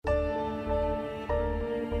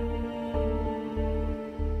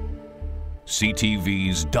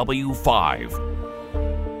CTV's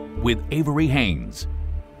W5 with Avery Haynes.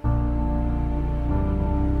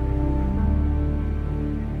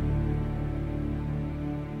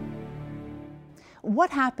 What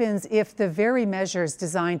happens if the very measures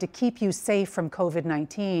designed to keep you safe from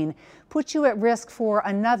COVID-19 put you at risk for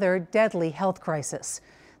another deadly health crisis?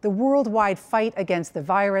 The worldwide fight against the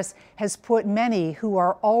virus has put many who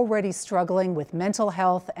are already struggling with mental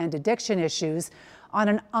health and addiction issues on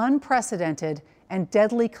an unprecedented and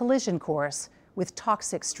deadly collision course with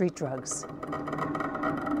toxic street drugs.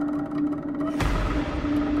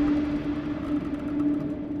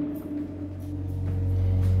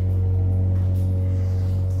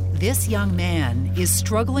 This young man is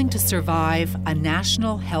struggling to survive a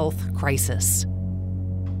national health crisis.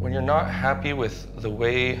 When you're not happy with the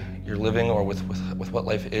way you're living or with what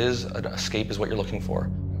life is, an escape is what you're looking for.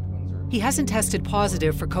 He hasn't tested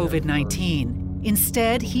positive for COVID-19.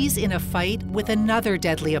 Instead, he's in a fight with another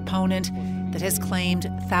deadly opponent that has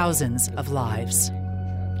claimed thousands of lives.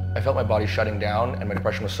 I felt my body shutting down, and my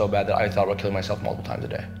depression was so bad that I thought about killing myself multiple times a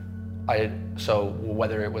day. So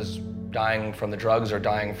whether it was dying from the drugs or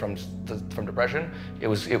dying from depression, it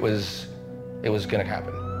was gonna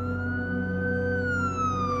happen.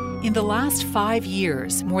 In the last 5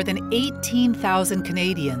 years, more than 18,000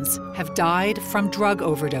 Canadians have died from drug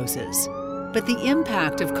overdoses. But the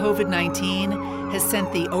impact of COVID-19 has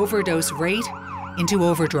sent the overdose rate into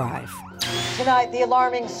overdrive. Tonight, the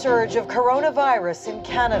alarming surge of coronavirus in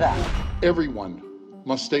Canada. Everyone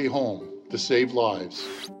must stay home to save lives.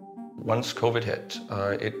 Once COVID hit,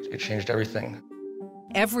 it changed everything.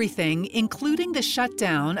 Everything, including the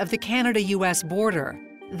shutdown of the Canada-US border.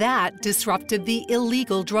 That disrupted the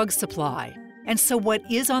illegal drug supply. And so what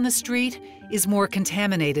is on the street is more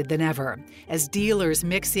contaminated than ever, as dealers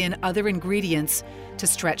mix in other ingredients to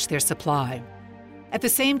stretch their supply. At the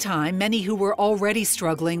same time, many who were already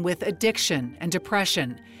struggling with addiction and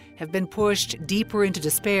depression have been pushed deeper into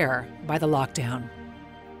despair by the lockdown.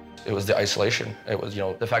 It was the isolation. It was,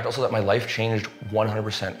 the fact also that my life changed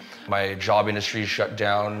 100%. My job industry shut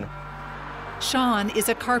down. Sean is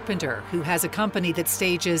a carpenter who has a company that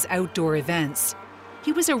stages outdoor events.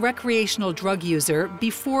 He was a recreational drug user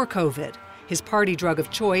before COVID. His party drug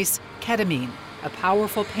of choice, ketamine, a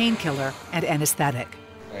powerful painkiller and anesthetic.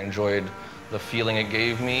 I enjoyed the feeling it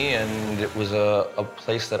gave me, and it was a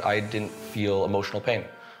place that I didn't feel emotional pain.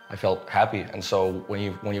 I felt happy, and so when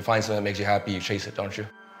you find something that makes you happy, you chase it, don't you?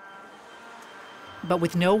 But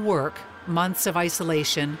with no work, months of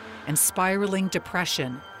isolation, and spiraling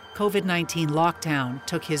depression, COVID-19 lockdown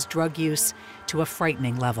took his drug use to a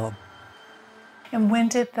frightening level. And when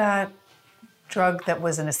did that drug that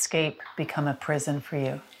was an escape become a prison for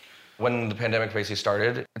you? When the pandemic basically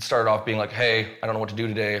started, it started off being like, hey, I don't know what to do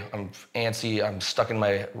today. I'm antsy, I'm stuck in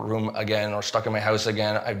my room again, or stuck in my house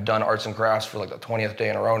again. I've done arts and crafts for like the 20th day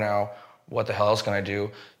in a row now. What the hell else can I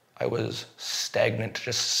do? I was stagnant,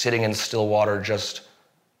 just sitting in still water, just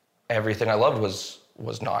everything I loved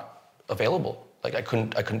was not available. Like I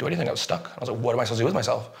couldn't do anything, I was stuck. I was like, what am I supposed to do with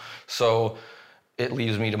myself? So it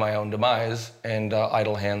leaves me to my own demise, and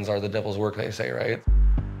idle hands are the devil's work, they say, right?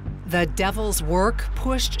 The devil's work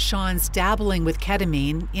pushed Sean's dabbling with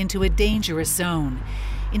ketamine into a dangerous zone.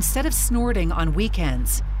 Instead of snorting on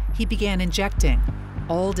weekends, he began injecting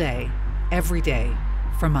all day, every day,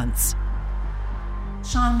 for months.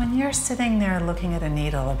 Sean, when you're sitting there looking at a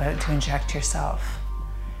needle about to inject yourself,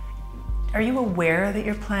 are you aware that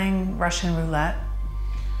you're playing Russian roulette?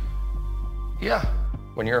 Yeah.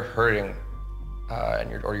 When you're hurting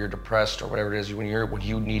or you're depressed or whatever it is, when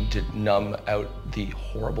you need to numb out the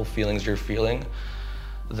horrible feelings you're feeling,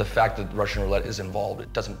 the fact that Russian roulette is involved,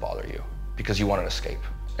 it doesn't bother you because you want an escape.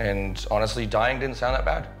 And honestly, dying didn't sound that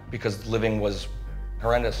bad because living was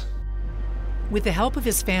horrendous. With the help of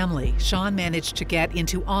his family, Sean managed to get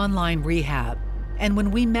into online rehab. And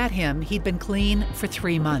when we met him, he'd been clean for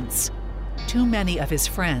 3 months. Too many of his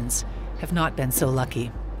friends have not been so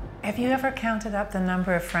lucky. Have you ever counted up the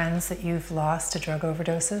number of friends that you've lost to drug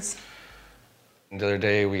overdoses? The other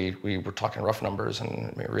day, we were talking rough numbers,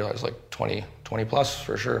 and we realized like 20 plus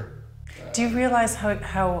for sure. Do you realize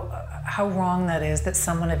how wrong that is, that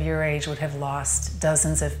someone of your age would have lost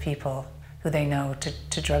dozens of people who they know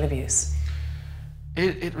to drug abuse?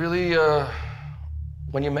 It really,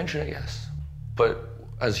 when you mention it, yes. But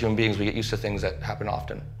as human beings, we get used to things that happen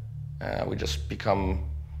often. We just become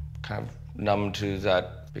kind of numb to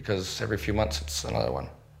that because every few months it's another one.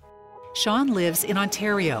 Sean lives in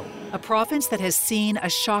Ontario, a province that has seen a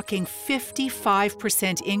shocking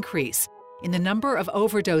 55% increase in the number of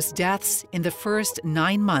overdose deaths in the first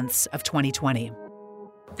 9 months of 2020.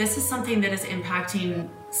 This is something that is impacting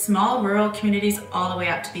small rural communities all the way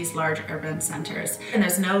up to these large urban centers. And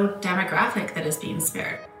there's no demographic that is being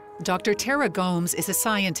spared. Dr. Tara Gomes is a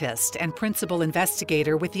scientist and principal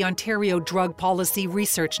investigator with the Ontario Drug Policy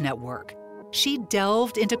Research Network. She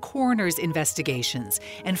delved into coroner's investigations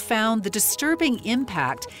and found the disturbing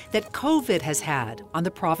impact that COVID has had on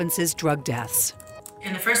the province's drug deaths.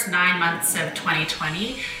 In the first 9 months of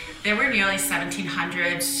 2020, there were nearly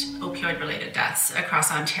 1,700 opioid-related deaths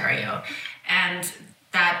across Ontario. And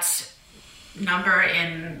that number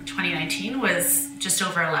in 2019 was just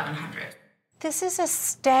over 1,100. This is a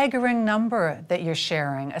staggering number that you're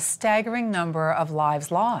sharing, a staggering number of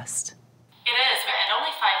lives lost. It is, and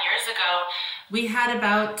only 5 years ago, we had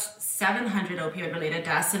about 700 opioid-related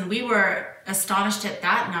deaths, and we were astonished at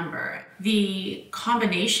that number. The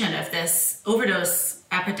combination of this overdose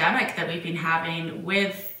epidemic that we've been having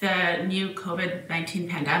with the new COVID-19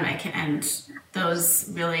 pandemic and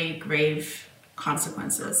those really grave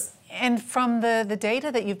consequences. And from the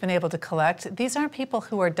data that you've been able to collect, these aren't people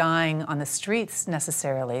who are dying on the streets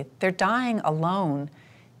necessarily. They're dying alone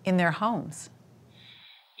in their homes.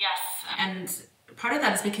 Yes, and part of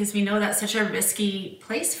that is because we know that's such a risky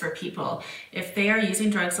place for people. If they are using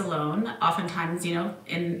drugs alone, oftentimes,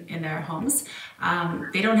 in their homes,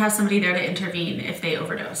 they don't have somebody there to intervene if they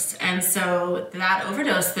overdose. And so that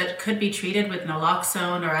overdose that could be treated with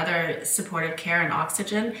naloxone or other supportive care and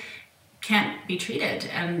oxygen can't be treated.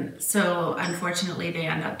 And so unfortunately, they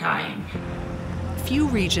end up dying. Few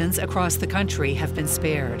regions across the country have been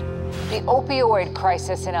spared. The opioid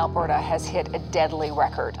crisis in Alberta has hit a deadly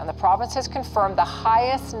record, and the province has confirmed the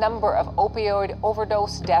highest number of opioid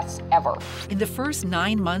overdose deaths ever. In the first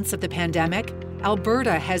 9 months of the pandemic,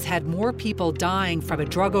 Alberta has had more people dying from a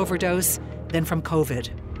drug overdose than from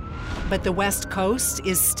COVID. But the West Coast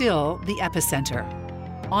is still the epicenter.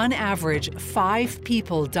 On average, 5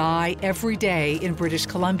 people die every day in British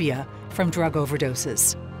Columbia from drug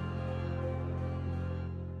overdoses.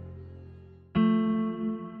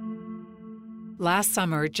 Last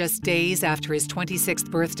summer, just days after his 26th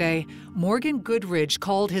birthday, Morgan Goodridge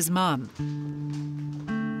called his mom.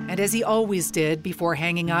 And as he always did before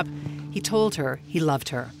hanging up, he told her he loved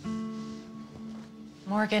her.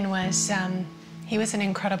 Morgan was, he was an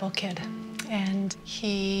incredible kid, and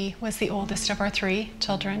he was the oldest of our 3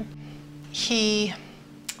 children. He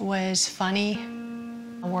was funny,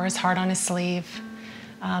 wore his heart on his sleeve,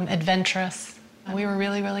 adventurous. We were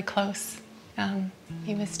really, really close.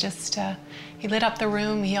 He was just, he lit up the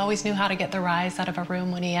room. He always knew how to get the rise out of a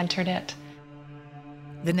room when he entered it.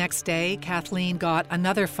 The next day, Kathleen got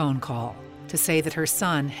another phone call to say that her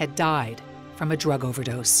son had died from a drug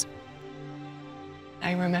overdose.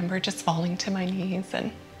 I remember just falling to my knees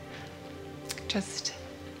and just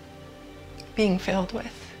being filled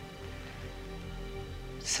with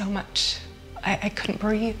so much. I couldn't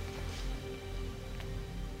breathe.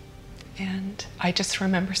 And I just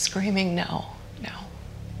remember screaming, no, no.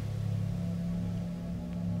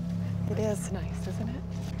 It is nice, isn't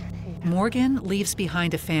it? Morgan leaves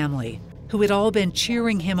behind a family who had all been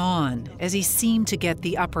cheering him on as he seemed to get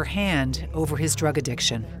the upper hand over his drug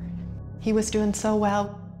addiction. He was doing so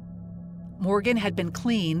well. Morgan had been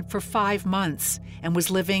clean for 5 months and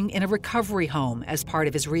was living in a recovery home as part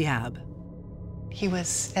of his rehab. He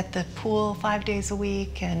was at the pool 5 days a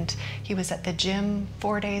week, and he was at the gym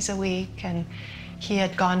 4 days a week, and he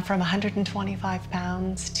had gone from 125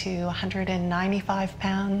 pounds to 195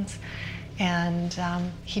 pounds, and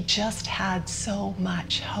he just had so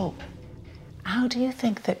much hope. How do you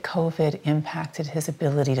think that COVID impacted his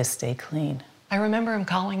ability to stay clean? I remember him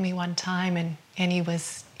calling me one time, and he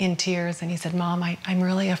was in tears, and he said, Mom, I'm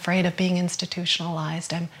really afraid of being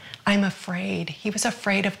institutionalized. I'm afraid. He was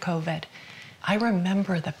afraid of COVID. I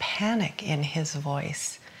remember the panic in his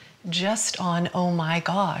voice, just on, oh my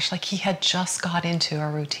gosh, like he had just got into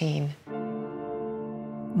a routine.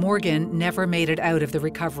 Morgan never made it out of the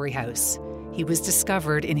recovery house. He was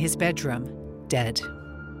discovered in his bedroom, dead.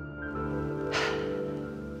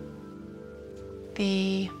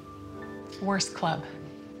 The worst club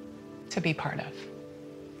to be part of.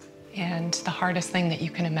 And the hardest thing that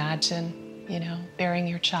you can imagine, bearing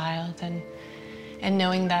your child and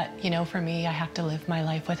knowing that, for me, I have to live my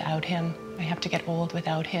life without him. I have to get old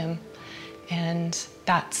without him. And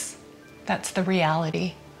that's the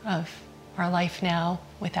reality of our life now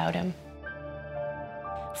without him.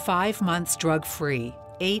 5 months drug-free,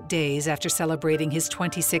 8 days after celebrating his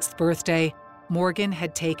 26th birthday, Morgan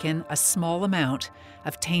had taken a small amount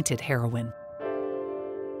of tainted heroin.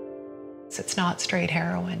 It's not straight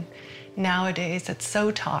heroin. Nowadays, it's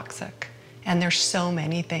so toxic, and there's so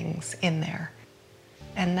many things in there.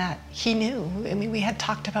 and that he knew. I mean, we had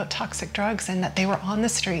talked about toxic drugs and that they were on the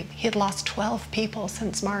street. He had lost 12 people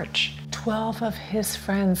since March. 12 of his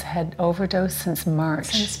friends had overdosed since March.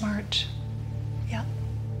 Since March, yeah.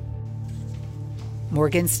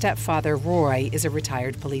 Morgan's stepfather, Roy, is a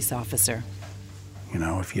retired police officer. You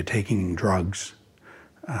know, if you're taking drugs,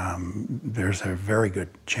 there's a very good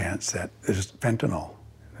chance that there's fentanyl,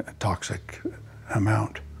 a toxic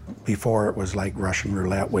amount. Before it was like Russian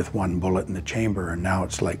roulette with one bullet in the chamber, and now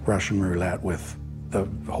it's like Russian roulette with the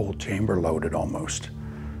whole chamber loaded almost.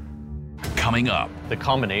 Coming up, the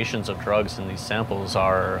combinations of drugs in these samples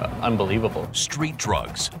are unbelievable. Street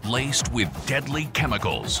drugs laced with deadly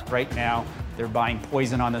chemicals. Right now, they're buying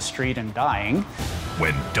poison on the street and dying.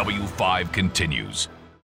 When W5 continues.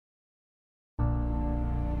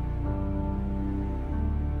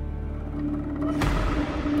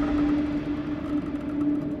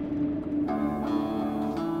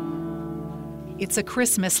 It's a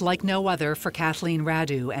Christmas like no other for Kathleen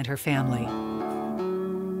Radu and her family.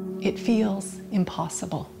 It feels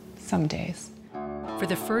impossible some days. For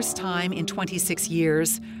the first time in 26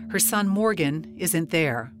 years, her son Morgan isn't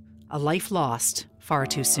there. A life lost far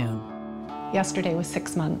too soon. Yesterday was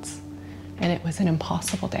 6 months, and it was an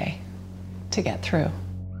impossible day to get through.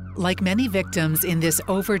 Like many victims in this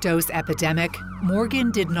overdose epidemic,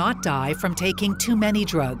 Morgan did not die from taking too many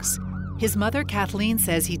drugs. His mother, Kathleen,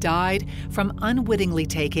 says he died from unwittingly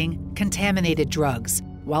taking contaminated drugs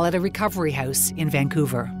while at a recovery house in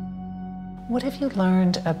Vancouver. What have you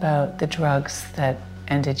learned about the drugs that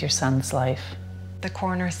ended your son's life? The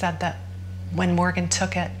coroner said that when Morgan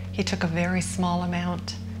took it, he took a very small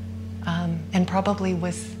amount and probably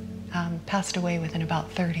was passed away within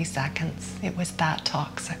about 30 seconds. It was that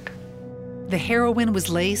toxic. The heroin was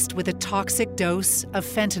laced with a toxic dose of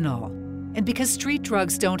fentanyl. And because street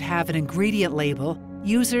drugs don't have an ingredient label,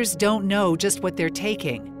 users don't know just what they're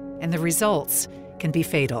taking, and the results can be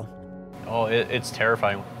fatal. Oh, it's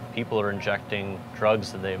terrifying. People are injecting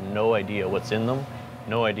drugs that they have no idea what's in them,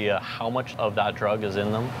 no idea how much of that drug is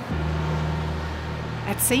in them.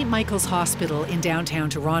 At St. Michael's Hospital in downtown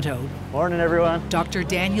Toronto, morning everyone. Dr.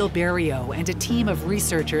 Daniel Berrio and a team of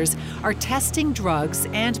researchers are testing drugs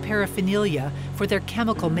and paraphernalia for their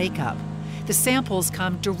chemical makeup. The samples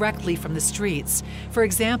come directly from the streets. For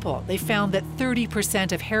example, they found that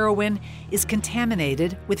 30% of heroin is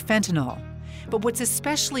contaminated with fentanyl. But what's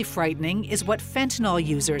especially frightening is what fentanyl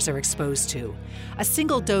users are exposed to. A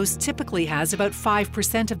single dose typically has about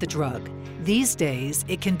 5% of the drug. These days,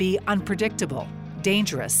 it can be unpredictable,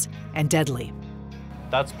 dangerous, and deadly.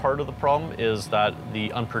 That's part of the problem, is that the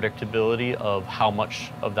unpredictability of how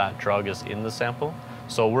much of that drug is in the sample.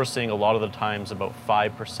 So we're seeing a lot of the times about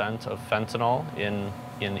 5% of fentanyl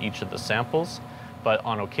in each of the samples, but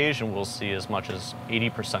on occasion we'll see as much as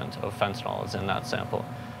 80% of fentanyl is in that sample.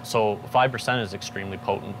 So 5% is extremely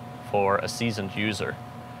potent for a seasoned user.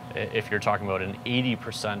 If you're talking about an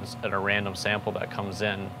 80% in a random sample that comes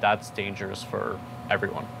in, that's dangerous for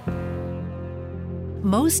everyone.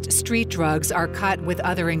 Most street drugs are cut with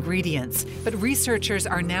other ingredients, but researchers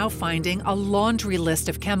are now finding a laundry list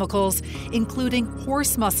of chemicals, including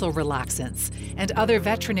horse muscle relaxants and other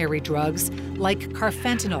veterinary drugs like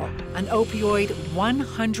carfentanil, an opioid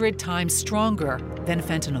 100 times stronger than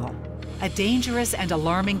fentanyl. A dangerous and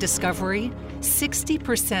alarming discovery: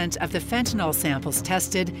 60% of the fentanyl samples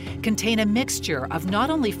tested contain a mixture of not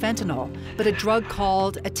only fentanyl, but a drug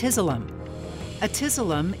called atizolum.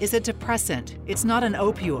 Atizolum is a depressant. It's not an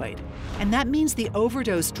opioid. And that means the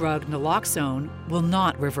overdose drug naloxone will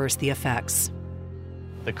not reverse the effects.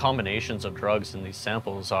 The combinations of drugs in these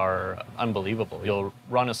samples are unbelievable. You'll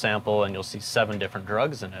run a sample and you'll see 7 different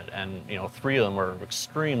drugs in it, and 3 of them are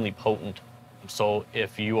extremely potent. So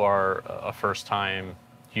if you are a first-time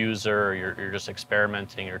user, you're just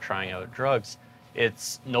experimenting, you're trying out drugs,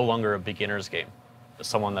 it's no longer a beginner's game.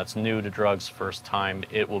 Someone that's new to drugs first time,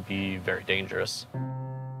 it will be very dangerous.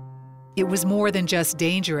 It was more than just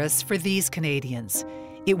dangerous for these Canadians.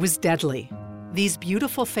 It was deadly. These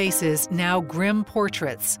beautiful faces, now grim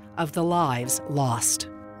portraits of the lives lost.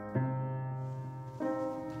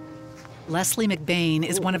 Leslie McBain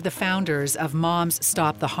is one of the founders of Moms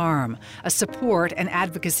Stop the Harm, a support and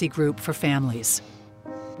advocacy group for families.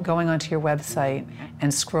 Going onto your website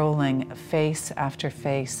and scrolling face after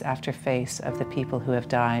face after face of the people who have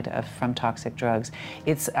died from toxic drugs.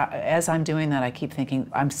 It's as I'm doing that, I keep thinking,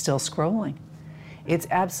 I'm still scrolling. It's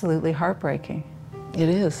absolutely heartbreaking. It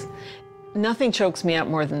is. Nothing chokes me up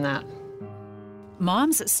more than that.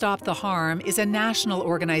 Moms Stop the Harm is a national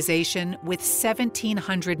organization with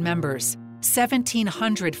 1,700 members,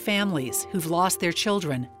 1,700 families who've lost their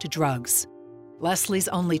children to drugs. Leslie's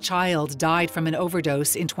only child died from an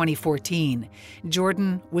overdose in 2014.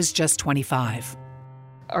 Jordan was just 25.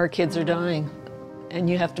 Our kids are dying, and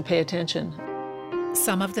you have to pay attention.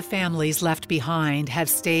 Some of the families left behind have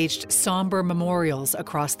staged somber memorials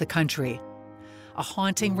across the country, a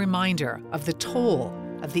haunting reminder of the toll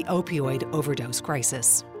of the opioid overdose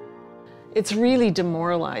crisis. It's really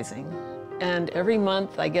demoralizing. And every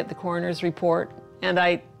month I get the coroner's report, and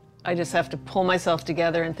I just have to pull myself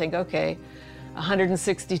together and think, okay,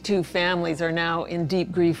 162 families are now in deep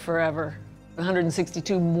grief forever.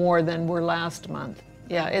 162 more than were last month.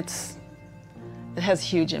 Yeah, it has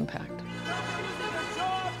huge impact.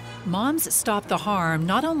 Moms Stop the Harm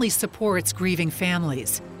not only supports grieving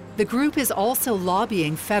families, the group is also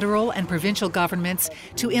lobbying federal and provincial governments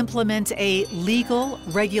to implement a legal,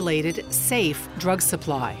 regulated, safe drug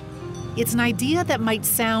supply. It's an idea that might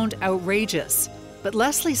sound outrageous, but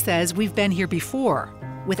Leslie says we've been here before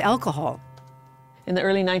with alcohol. In the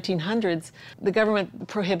early 1900s, the government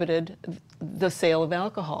prohibited the sale of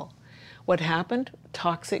alcohol. What happened?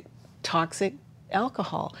 Toxic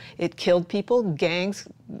alcohol. It killed people, gangs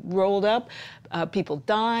rolled up, people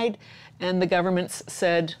died, and the governments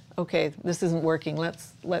said, okay, this isn't working,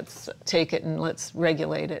 let's take it and let's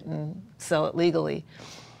regulate it and sell it legally.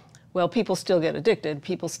 Well, people still get addicted,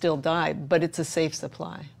 people still die, but it's a safe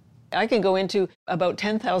supply. I can go into about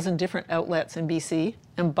 10,000 different outlets in BC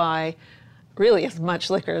and buy really as much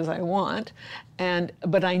liquor as I want,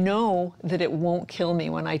 but I know that it won't kill me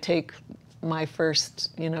when I take my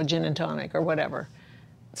first, gin and tonic or whatever.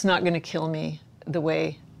 It's not going to kill me the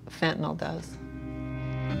way fentanyl does.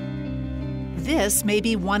 This may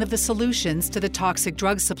be one of the solutions to the toxic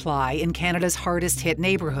drug supply in Canada's hardest hit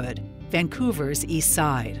neighborhood, Vancouver's East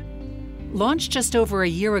Side. Launched just over a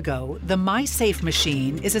year ago, the MySafe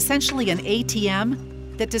machine is essentially an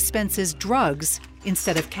ATM that dispenses drugs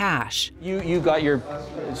instead of cash. You got your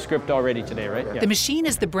script already today, right? Yeah. The machine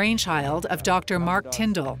is the brainchild of Dr. Mark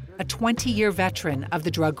Tyndall, a 20-year veteran of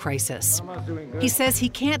the drug crisis. He says he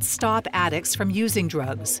can't stop addicts from using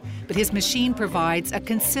drugs, but his machine provides a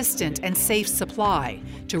consistent and safe supply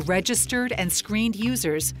to registered and screened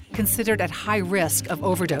users considered at high risk of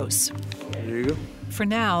overdose. There you go. For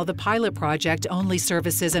now, the pilot project only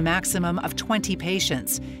services a maximum of 20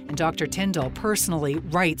 patients, and Dr. Tyndall personally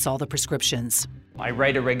writes all the prescriptions. I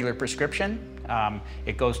write a regular prescription.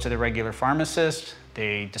 It goes to the regular pharmacist.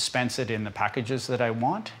 They dispense it in the packages that I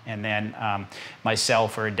want, and then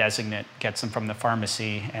myself or a designate gets them from the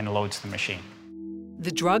pharmacy and loads the machine.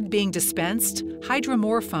 The drug being dispensed,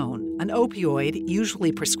 hydromorphone, an opioid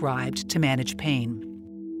usually prescribed to manage pain.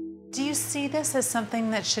 Do you see this as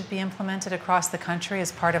something that should be implemented across the country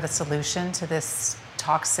as part of a solution to this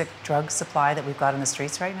toxic drug supply that we've got in the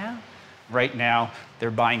streets right now? Right now,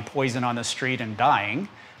 they're buying poison on the street and dying.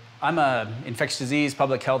 I'm an infectious disease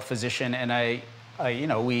public health physician, and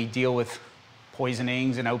we deal with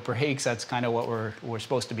poisonings and outbreaks. That's kind of what we're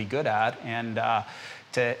supposed to be good at. And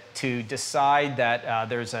to decide that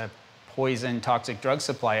there's a poison toxic drug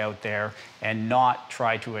supply out there and not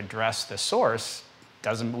try to address the source,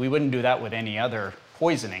 we wouldn't do that with any other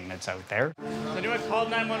poisoning that's out there. Has anyone called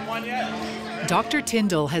 911 yet? Dr.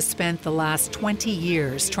 Tyndall has spent the last 20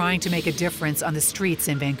 years trying to make a difference on the streets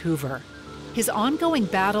in Vancouver. His ongoing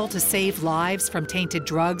battle to save lives from tainted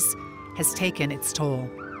drugs has taken its toll.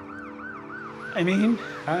 I mean,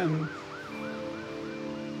 I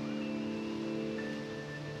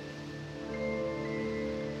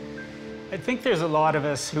think there's a lot of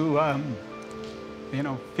us who,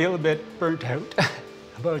 feel a bit burnt out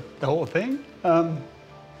about the whole thing.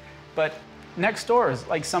 But next door is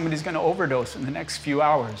like somebody's going to overdose in the next few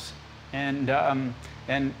hours. And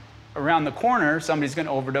around the corner, somebody's going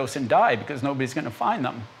to overdose and die because nobody's going to find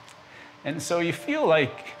them. And so you feel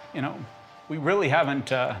like, we really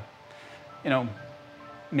haven't,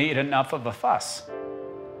 made enough of a fuss.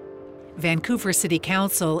 Vancouver City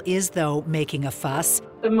Council is, though, making a fuss.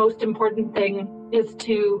 The most important thing is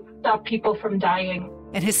to stop people from dying.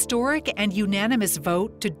 An historic and unanimous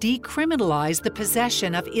vote to decriminalize the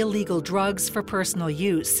possession of illegal drugs for personal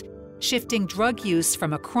use, shifting drug use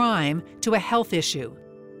from a crime to a health issue.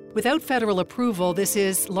 Without federal approval, this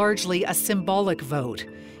is largely a symbolic vote.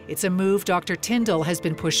 It's a move Dr. Tyndall has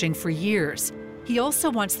been pushing for years. He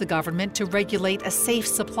also wants the government to regulate a safe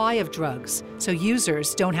supply of drugs so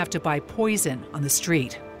users don't have to buy poison on the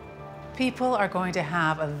street. People are going to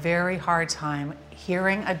have a very hard time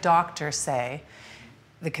hearing a doctor say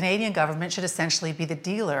the Canadian government should essentially be the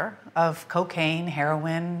dealer of cocaine,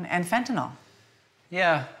 heroin, and fentanyl.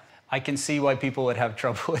 Yeah, I can see why people would have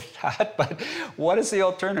trouble with that, but what is the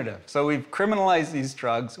alternative? So we've criminalized these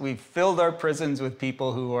drugs, we've filled our prisons with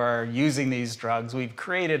people who are using these drugs, we've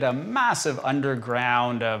created a massive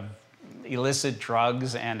underground of illicit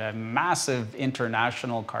drugs and a massive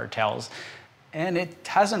international cartels, and it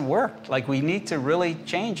hasn't worked. Like, we need to really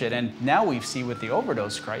change it, and now we see with the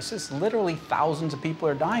overdose crisis, literally thousands of people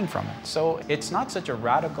are dying from it. So it's not such a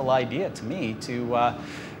radical idea to me to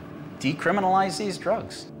decriminalize these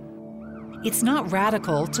drugs. It's not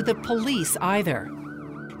radical to the police either.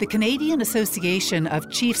 The Canadian Association of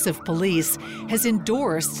Chiefs of Police has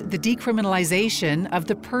endorsed the decriminalization of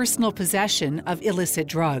the personal possession of illicit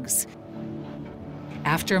drugs.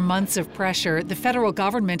 After months of pressure, the federal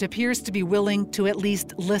government appears to be willing to at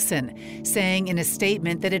least listen, saying in a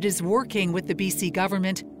statement that it is working with the BC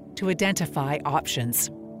government to identify options.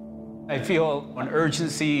 I feel an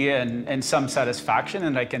urgency and some satisfaction,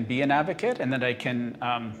 and I can be an advocate, and that I can,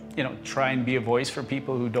 try and be a voice for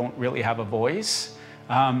people who don't really have a voice.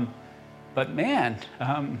 But man,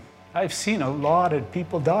 I've seen a lot of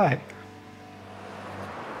people die.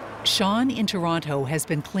 Sean in Toronto has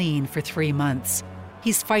been clean for 3 months.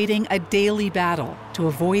 He's fighting a daily battle to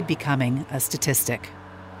avoid becoming a statistic.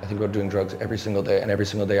 I think about doing drugs every single day, and every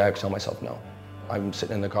single day I tell myself no. I'm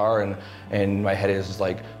sitting in the car and my head is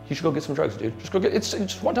like, you should go get some drugs, dude. Just go get, it's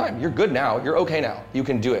just one time. You're good now. You're okay now. You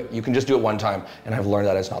can do it. You can just do it one time. And I've learned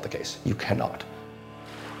that is not the case. You cannot.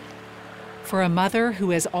 For a mother who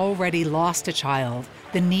has already lost a child,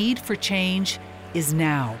 the need for change is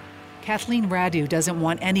now. Kathleen Radu doesn't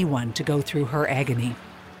want anyone to go through her agony.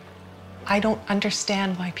 I don't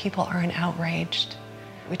understand why people aren't outraged.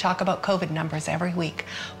 We talk about COVID numbers every week.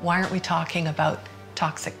 Why aren't we talking about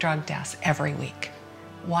toxic drug deaths every week?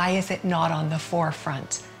 Why is it not on the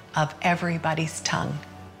forefront of everybody's tongue?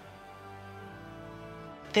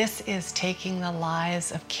 This is taking the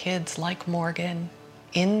lives of kids like Morgan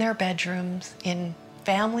in their bedrooms, in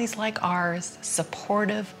families like ours,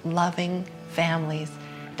 supportive, loving families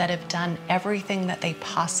that have done everything that they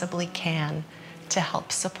possibly can to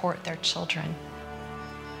help support their children.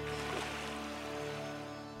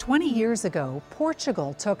 20 years ago,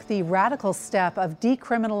 Portugal took the radical step of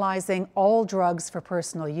decriminalizing all drugs for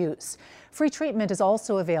personal use. Free treatment is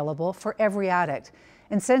also available for every addict.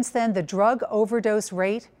 And since then, the drug overdose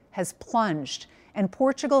rate has plunged, and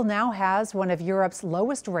Portugal now has one of Europe's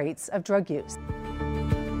lowest rates of drug use.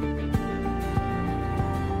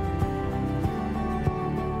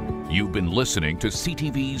 You've been listening to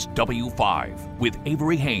CTV's W5 with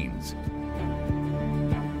Avery Haines.